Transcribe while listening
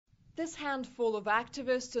This handful of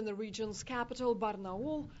activists in the region's capital,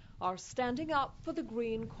 Barnaul, are standing up for the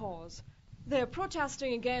green cause. They're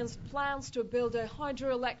protesting against plans to build a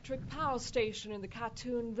hydroelectric power station in the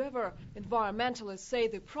Katun River. Environmentalists say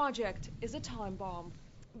the project is a time bomb.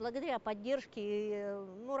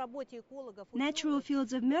 Natural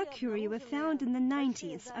fields of mercury were found in the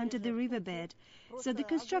 90s under the riverbed, so the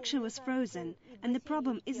construction was frozen, and the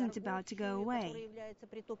problem isn't about to go away.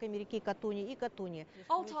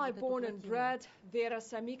 Altai born and bred, Vera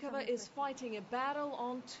Samikova is fighting a battle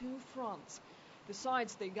on two fronts.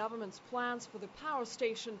 Besides the government's plans for the power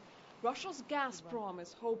station, Russia's Gazprom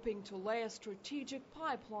is hoping to lay a strategic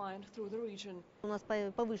pipeline through the region.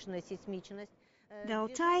 The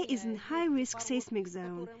Altai is in high-risk seismic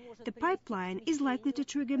zone. The pipeline is likely to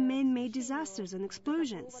trigger man-made disasters and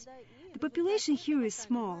explosions. The population here is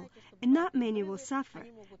small, and not many will suffer,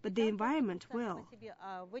 but the environment will.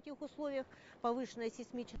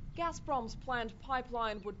 Gazprom's planned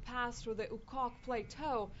pipeline would pass through the Ukok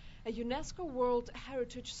Plateau, a UNESCO World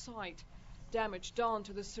Heritage Site. Damage done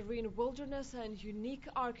to the serene wilderness and unique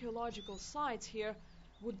archaeological sites here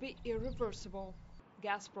would be irreversible.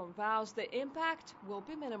 Gazprom vows the impact will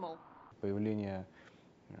be minimal.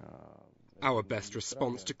 Our best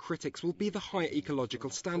response to critics will be the high ecological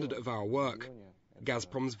standard of our work.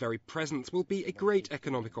 Gazprom's very presence will be a great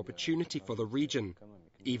economic opportunity for the region.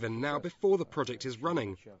 Even now, before the project is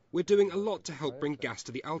running, we're doing a lot to help bring gas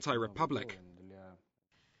to the Altai Republic.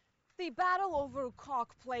 The battle over Ukok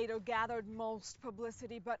Plateau gathered most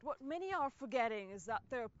publicity, but what many are forgetting is that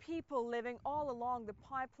there are people living all along the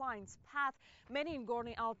pipeline's path. Many in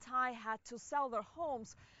Gorny Altai had to sell their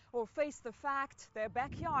homes or face the fact their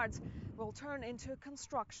backyards will turn into a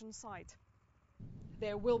construction site.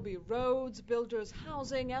 There will be roads, builders'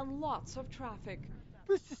 housing, and lots of traffic.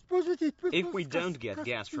 If we don't get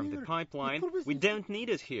gas from the pipeline, we don't need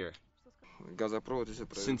it here.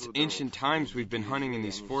 Since ancient times we've been hunting in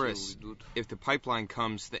these forests. If the pipeline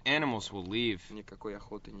comes, the animals will leave.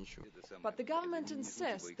 But the government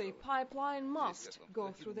insists the pipeline must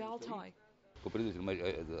go through the Altai.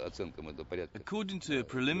 According to a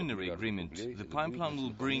preliminary agreement, the pipeline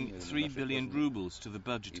will bring 3 billion rubles to the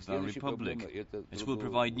budget of our republic. It will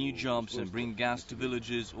provide new jobs and bring gas to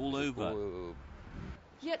villages all over.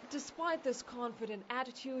 Yet, despite this confident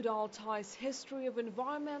attitude, Altai's history of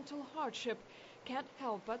environmental hardship can't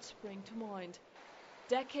help but spring to mind.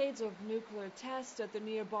 Decades of nuclear tests at the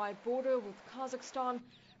nearby border with Kazakhstan,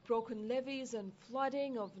 broken levees and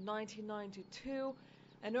flooding of 1992,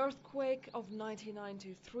 an earthquake of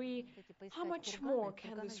 1993. How much more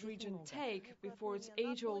can this region take before its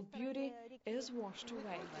age-old beauty is washed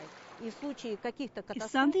away?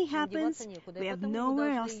 If something happens, we have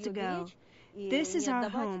nowhere else to go. This is our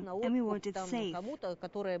home, and we want it safe.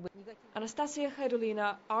 Anastasia,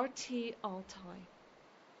 Haydulina, RT Altai.